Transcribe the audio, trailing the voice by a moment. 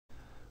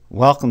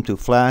Welcome to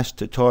Flash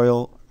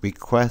Tutorial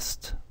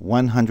Request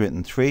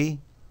 103,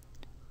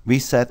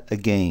 Reset a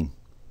Game.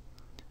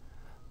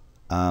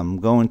 I'm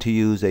going to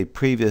use a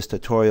previous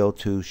tutorial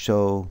to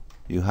show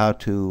you how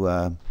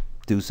to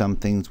do some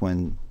things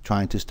when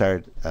trying to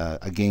start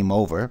a game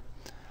over.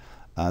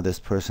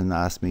 This person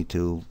asked me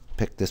to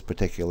pick this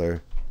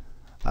particular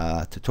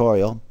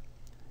tutorial.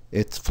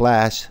 It's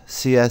Flash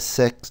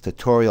CS6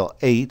 Tutorial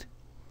 8,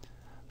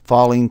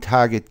 Falling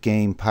Target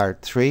Game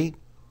Part 3.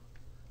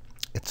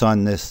 It's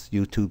on this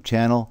YouTube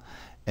channel,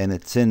 and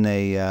it's in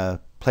a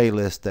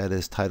playlist that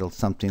is titled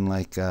something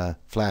like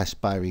Flash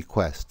by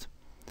Request.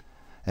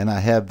 And I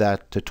have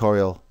that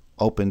tutorial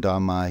opened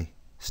on my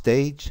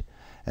stage,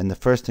 and the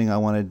first thing I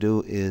want to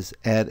do is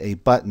add a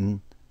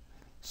button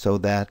so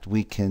that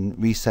we can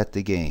reset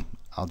the game.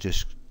 I'll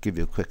just give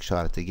you a quick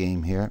shot at the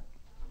game here.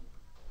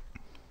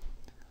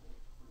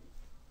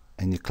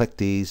 And you click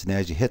these, and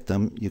as you hit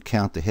them, you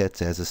count the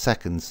hits as the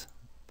seconds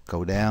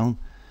go down.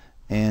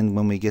 And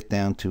when we get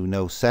down to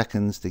no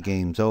seconds, the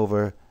game's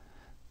over.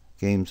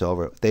 Game's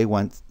over. They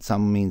want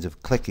some means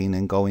of clicking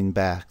and going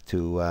back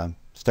to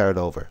start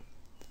over.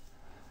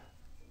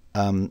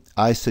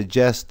 I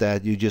suggest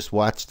that you just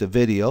watch the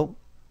video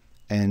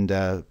and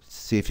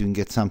see if you can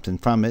get something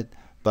from it.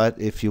 But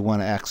if you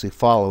want to actually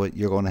follow it,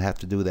 you're going to have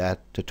to do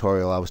that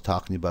tutorial I was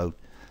talking about,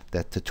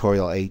 that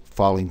Tutorial 8,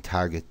 Falling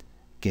Target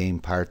Game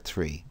Part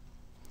 3.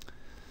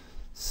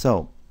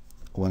 So,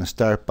 I want to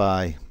start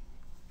by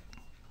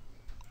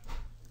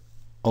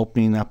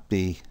opening up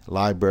the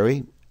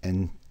library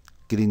and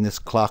getting this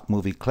clock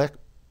movie click,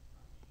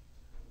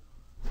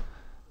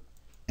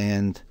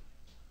 and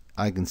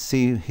I can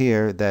see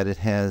here that it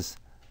has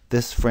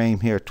this frame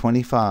here,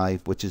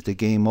 25, which is the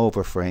game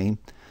over frame,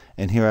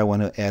 and here I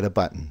want to add a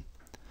button.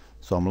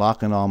 So I'm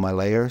locking all my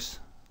layers,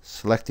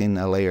 selecting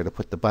a layer to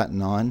put the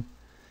button on,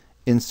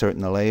 inserting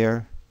the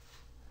layer,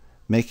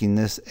 making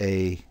this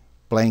a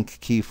blank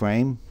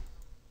keyframe,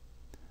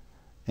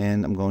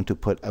 and I'm going to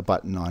put a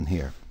button on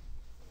here.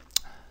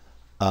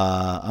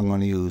 I'm going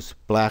to use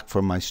black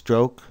for my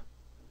stroke,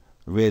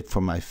 red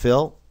for my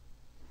fill.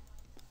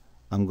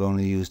 I'm going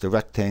to use the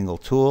rectangle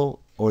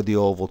tool or the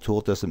oval tool,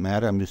 it doesn't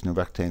matter. I'm using the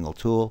rectangle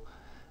tool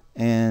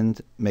and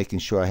making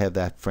sure I have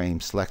that frame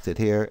selected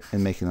here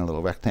and making a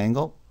little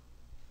rectangle.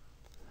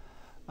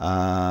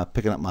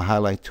 Picking up my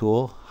highlight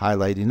tool,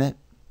 highlighting it,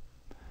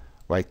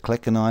 right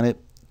clicking on it,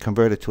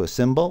 convert it to a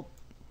symbol.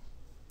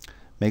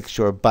 Make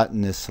sure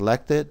button is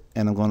selected,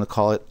 and I'm going to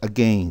call it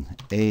Again,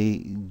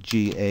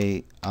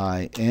 A-G-A-I-N,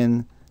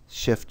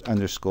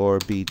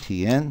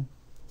 shift_BTN.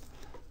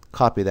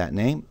 Copy that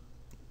name,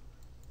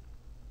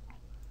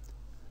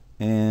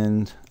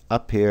 and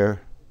up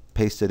here,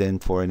 paste it in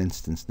for an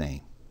instance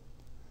name.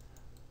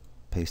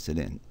 Paste it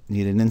in.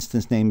 Need an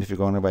instance name if you're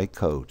going to write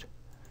code.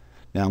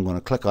 Now I'm going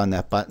to click on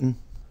that button.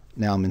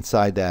 Now I'm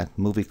inside that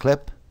movie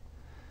clip.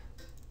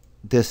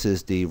 This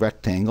is the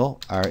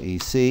rectangle,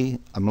 REC.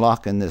 I'm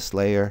locking this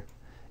layer,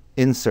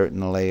 inserting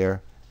the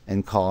layer,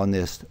 and calling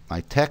this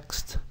my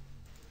text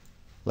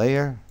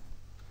layer,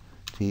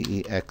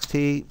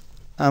 T-E-X-T.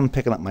 I'm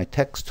picking up my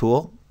text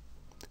tool.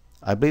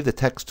 I believe the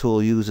text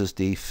tool uses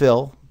the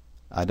fill.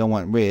 I don't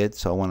want red,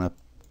 so I want to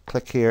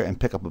click here and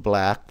pick up a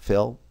black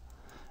fill.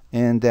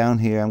 And down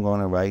here I'm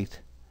going to write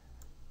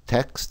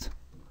text,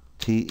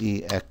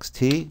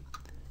 T-E-X-T.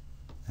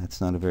 That's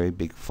not a very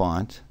big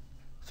font,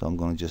 so I'm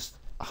going to just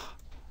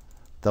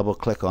double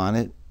click on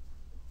it,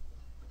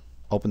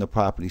 open the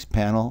properties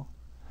panel.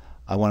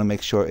 I want to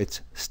make sure it's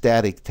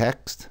static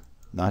text,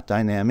 not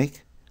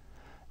dynamic,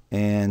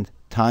 and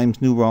Times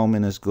New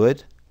Roman is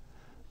good.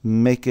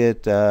 Make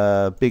it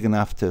big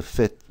enough to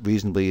fit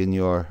reasonably in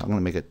your, I'm going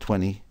to make it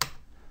 20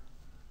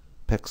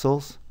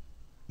 pixels.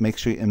 Make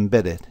sure you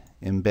embed it,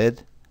 embed,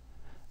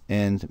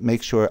 and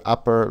make sure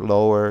upper,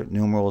 lower,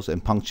 numerals,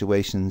 and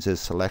punctuations is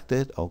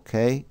selected.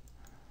 Okay,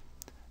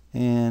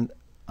 and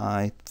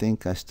I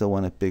think I still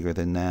want it bigger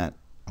than that.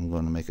 I'm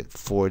going to make it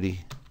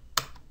 40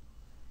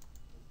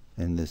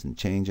 and doesn't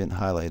change it.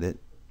 Highlight it.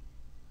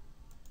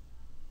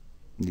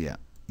 Yeah,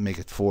 make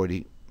it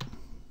 40,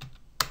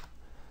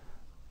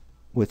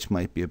 which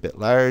might be a bit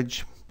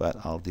large, but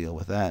I'll deal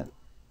with that.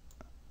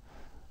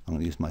 I'm going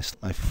to use my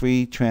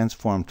free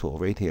transform tool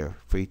right here,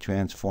 free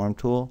transform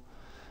tool,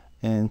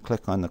 and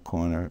click on the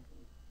corner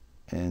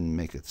and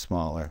make it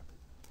smaller.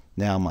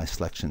 Now my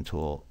selection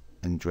tool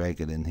and drag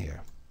it in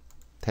here.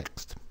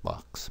 Text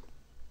box.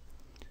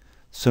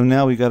 So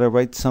now we got to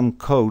write some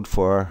code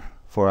for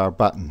our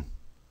button.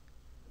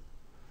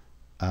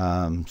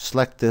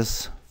 Select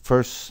this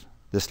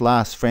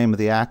last frame of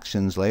the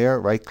actions layer,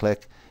 right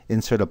click,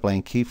 insert a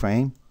blank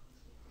keyframe,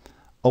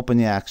 open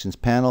the actions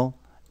panel,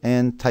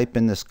 and type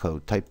in this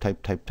code. Type.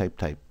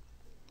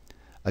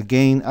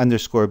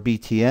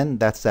 Again_BTN,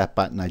 that's that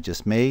button I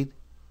just made,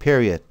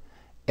 period.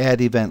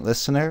 Add event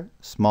listener,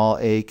 small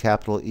a,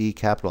 capital E,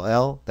 capital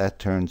L, that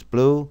turns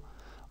blue.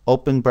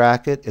 Open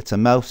bracket, it's a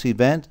mouse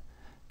event,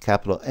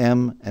 capital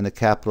M and a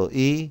capital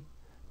E,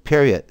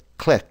 period.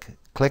 Click.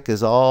 Click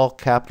is all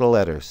capital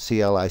letters,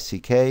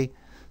 C-L-I-C-K,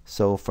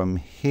 So from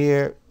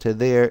here to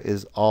there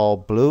is all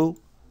blue,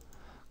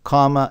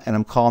 comma, and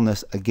I'm calling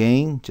this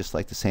again, just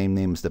like the same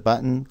name as the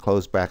button,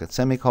 close bracket,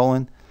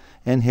 semicolon.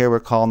 And here we're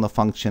calling the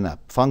function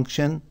up.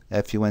 Function,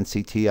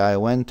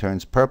 F-U-N-C-T-I-O-N,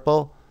 turns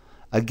purple.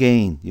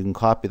 Again, you can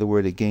copy the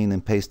word again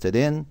and paste it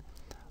in.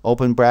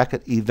 Open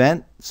bracket,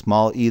 event,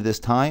 small e this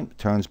time,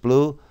 turns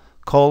blue,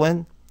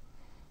 colon.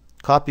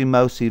 Copy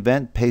mouse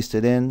event, paste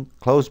it in,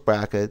 close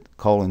bracket,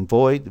 colon,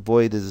 void.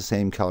 Void is the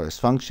same color as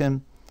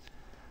function.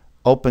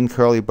 Open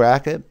curly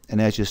bracket,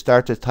 and as you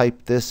start to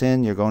type this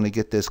in, you're going to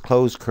get this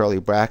closed curly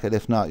bracket.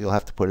 If not, you'll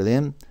have to put it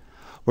in.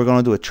 We're going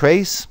to do a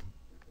trace,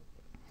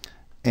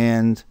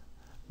 and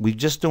we're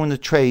just doing the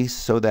trace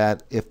so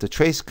that if the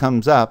trace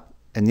comes up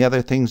and the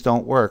other things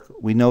don't work,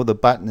 we know the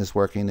button is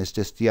working, it's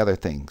just the other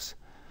things.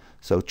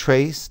 So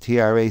trace,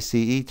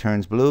 T-R-A-C-E,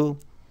 turns blue.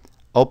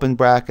 Open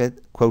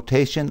bracket,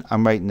 quotation,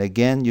 I'm writing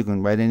again. You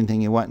can write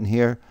anything you want in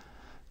here.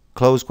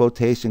 Close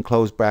quotation,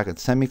 close bracket,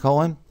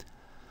 semicolon.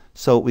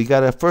 So we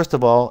got to, first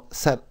of all,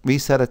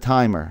 reset a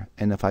timer.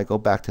 And if I go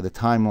back to the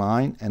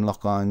timeline and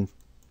look on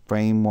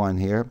frame 1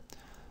 here,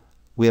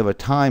 we have a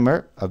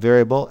timer, a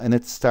variable, and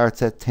it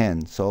starts at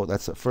 10. So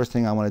that's the first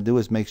thing I want to do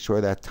is make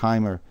sure that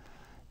timer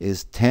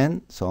is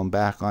 10. So I'm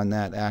back on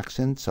that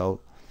action.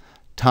 So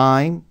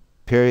time,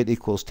 period,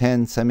 equals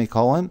 10,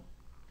 semicolon.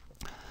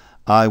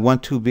 I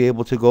want to be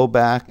able to go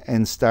back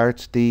and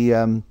start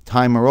the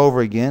timer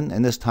over again.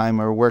 And this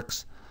timer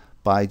works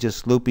by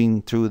just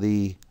looping through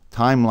the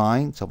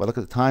timeline. So if I look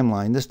at the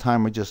timeline, this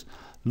timer just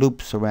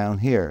loops around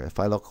here. If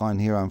I look on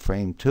here on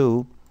frame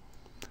 2,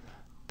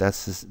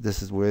 this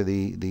is where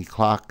the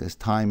clock is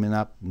timing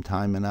up and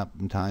timing up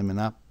and timing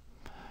up.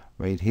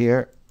 Right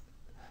here,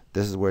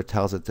 this is where it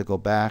tells it to go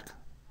back.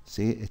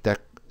 See,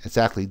 it's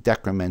actually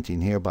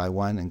decrementing here by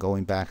 1 and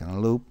going back in a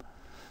loop.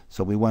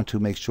 So we want to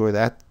make sure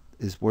that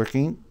is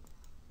working.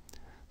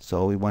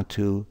 So we want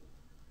to,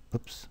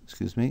 oops,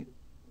 excuse me,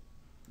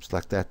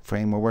 select that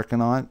frame we're working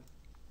on.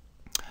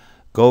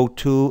 Go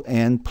to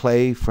and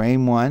play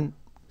frame 1.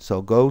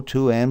 So go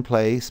to and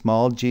play,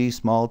 small g,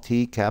 small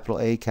t, capital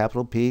A,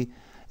 capital P.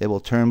 It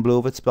will turn blue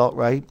if it's spelt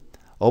right.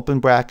 Open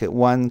bracket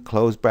 1,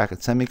 close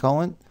bracket,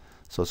 semicolon.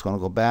 So it's going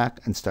to go back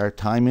and start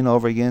timing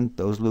over again.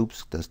 Those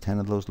loops, does 10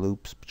 of those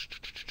loops,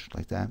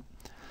 like that.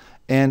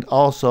 And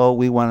also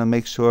we want to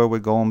make sure we're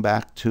going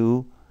back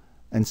to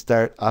and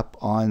start up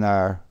on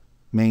our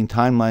main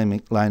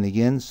timeline line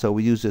again. So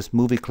we use this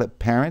movie clip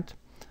parent.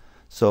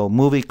 So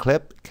movie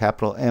clip,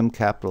 capital M,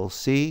 capital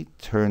C,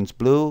 turns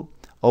blue,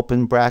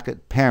 open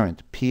bracket,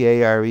 parent,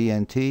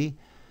 P-A-R-E-N-T,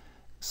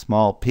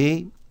 small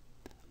p,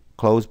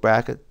 close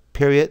bracket,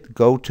 period,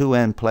 go to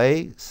and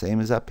play, same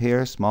as up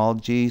here, small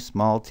g,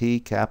 small t,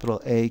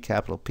 capital A,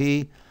 capital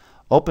P,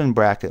 open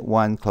bracket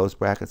 1, close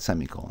bracket,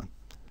 semicolon.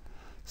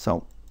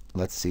 So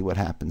let's see what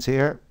happens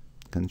here.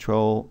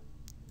 Control,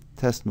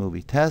 test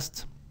movie,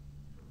 test.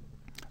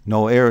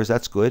 No errors,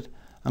 that's good.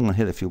 I'm going to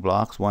hit a few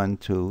blocks, 1,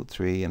 2,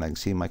 3, and I can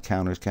see my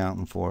counters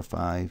counting, 4,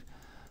 5,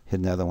 hit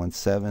another one,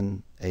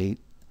 7, 8,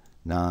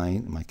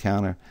 9, my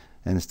counter,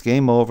 and it's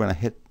game over, and I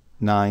hit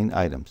 9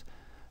 items.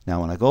 Now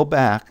when I go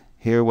back,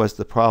 here was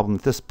the problem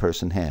that this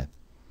person had.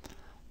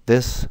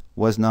 This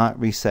was not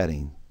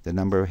resetting the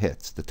number of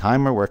hits. The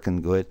timer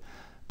working good,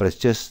 but it's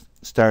just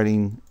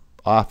starting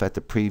off at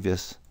the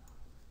previous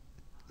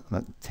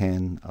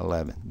 10,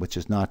 11, which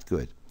is not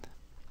good.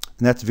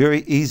 And that's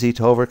very easy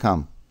to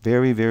overcome.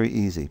 Very, very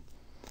easy.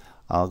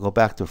 I'll go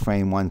back to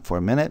frame 1 for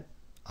a minute.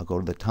 I'll go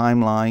to the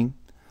timeline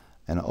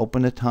and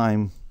open the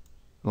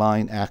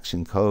timeline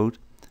action code.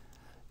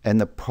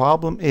 And the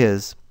problem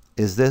is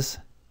this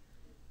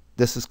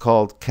is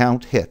called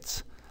count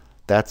hits.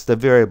 That's the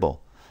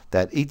variable.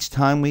 That each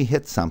time we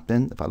hit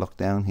something, if I look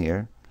down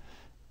here,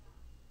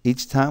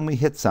 each time we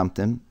hit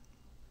something,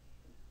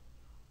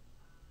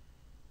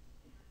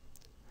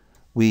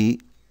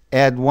 we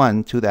add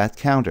 1 to that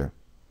counter.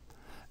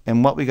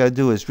 And what we got to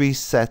do is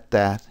reset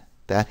that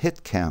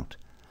hit count.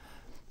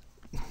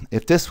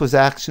 If this was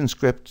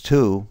ActionScript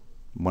 2,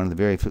 one of the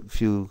very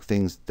few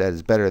things that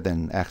is better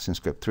than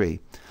ActionScript 3,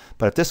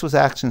 but if this was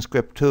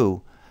ActionScript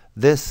 2,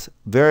 this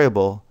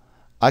variable,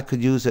 I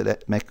could use it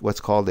at make what's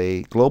called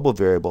a global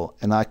variable,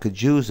 and I could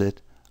use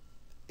it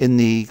in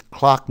the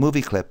clock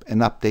movie clip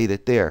and update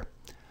it there.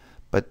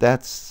 But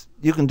that's,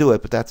 you can do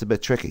it, but that's a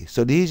bit tricky.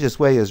 So the easiest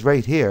way is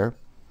right here,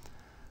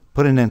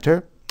 put an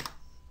enter,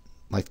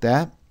 like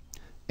that,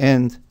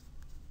 and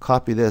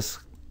copy this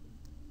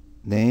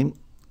name,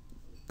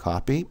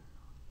 copy,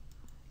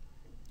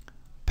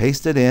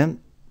 paste it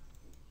in,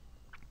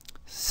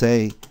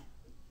 say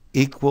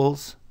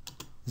equals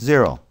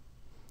 0.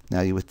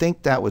 Now you would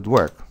think that would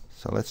work,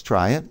 so let's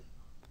try it.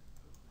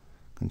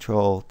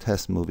 Control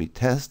test movie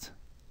test.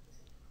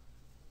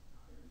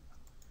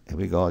 Here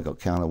we go. I go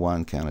count of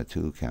 1, count of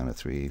 2, count of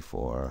 3,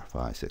 4,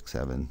 5, 6,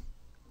 7,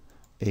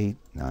 8,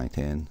 9,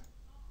 10.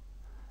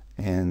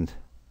 And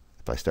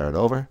if I start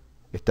over,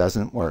 it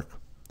doesn't work.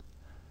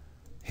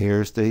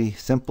 Here's the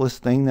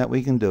simplest thing that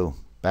we can do.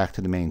 Back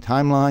to the main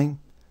timeline.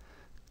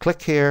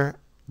 Click here,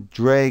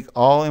 drag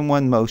all in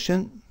one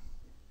motion.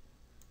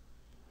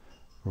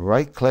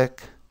 right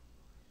click,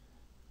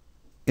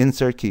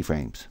 insert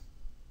keyframes.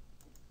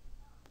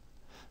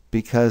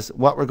 Because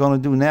what we're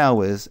going to do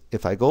now is,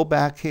 if I go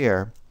back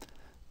here,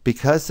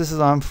 because this is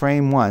on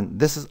frame 1,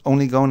 this is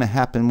only going to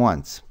happen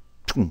once.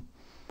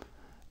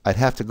 I'd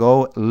have to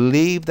go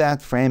leave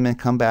that frame and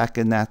come back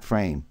in that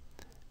frame.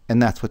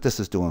 And that's what this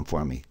is doing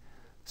for me.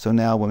 So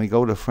now when we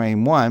go to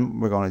frame 1,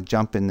 we're going to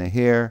jump into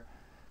here,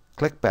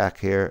 click back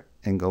here,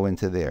 and go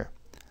into there.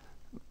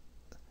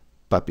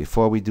 But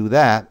before we do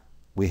that,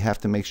 we have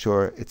to make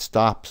sure it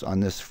stops on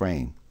this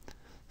frame.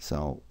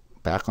 So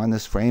back on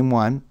this frame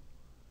 1,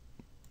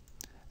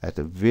 at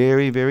the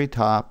very, very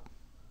top,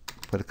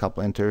 put a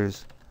couple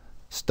enters,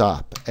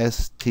 stop,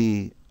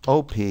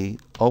 S-T-O-P,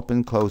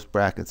 open, close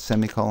brackets,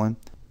 semicolon.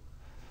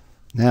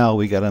 Now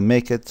we got to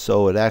make it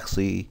so it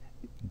actually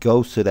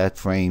goes to that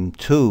frame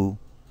 2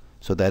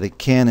 so that it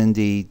can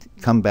indeed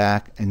come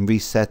back and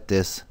reset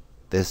this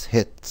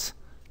hits,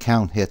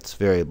 count hits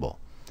variable.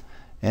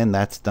 And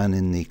that's done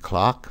in the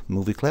clock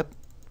movie clip.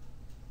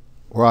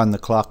 We're on the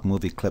clock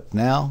movie clip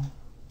now.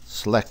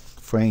 Select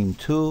frame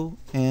 2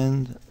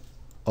 and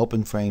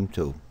open frame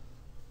 2.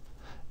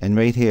 And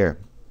right here,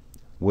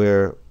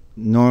 where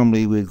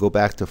normally we'd go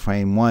back to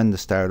frame 1 to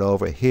start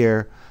over,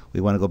 here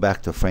we want to go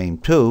back to frame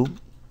 2.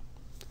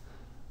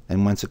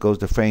 And once it goes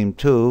to frame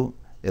 2,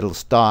 it'll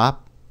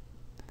stop.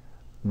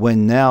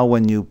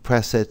 When you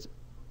press it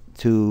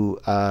to,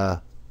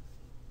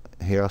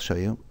 here I'll show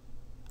you.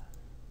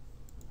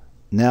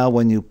 Now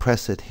when you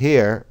press it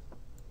here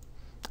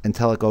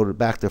until it goes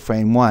back to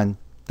frame 1,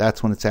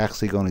 that's when it's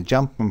actually going to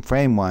jump from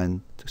frame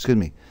 1, excuse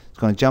me, it's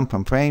going to jump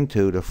from frame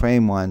 2 to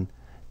frame 1,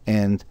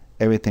 and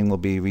everything will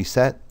be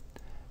reset,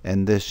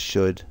 and this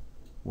should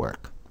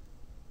work.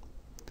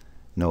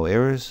 No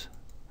errors.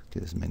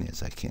 Get as many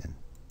as I can.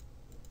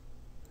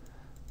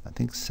 I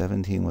think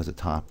 17 was the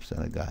top that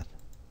I got.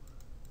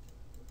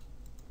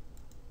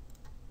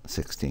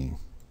 16.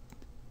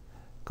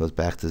 Goes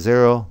back to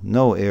 0,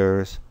 no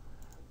errors.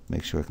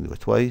 Make sure I can do it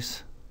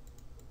twice.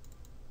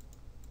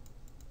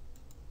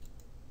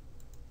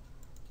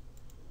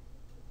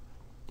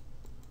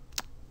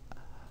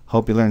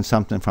 Hope you learned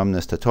something from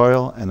this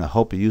tutorial, and I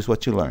hope you use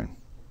what you learn.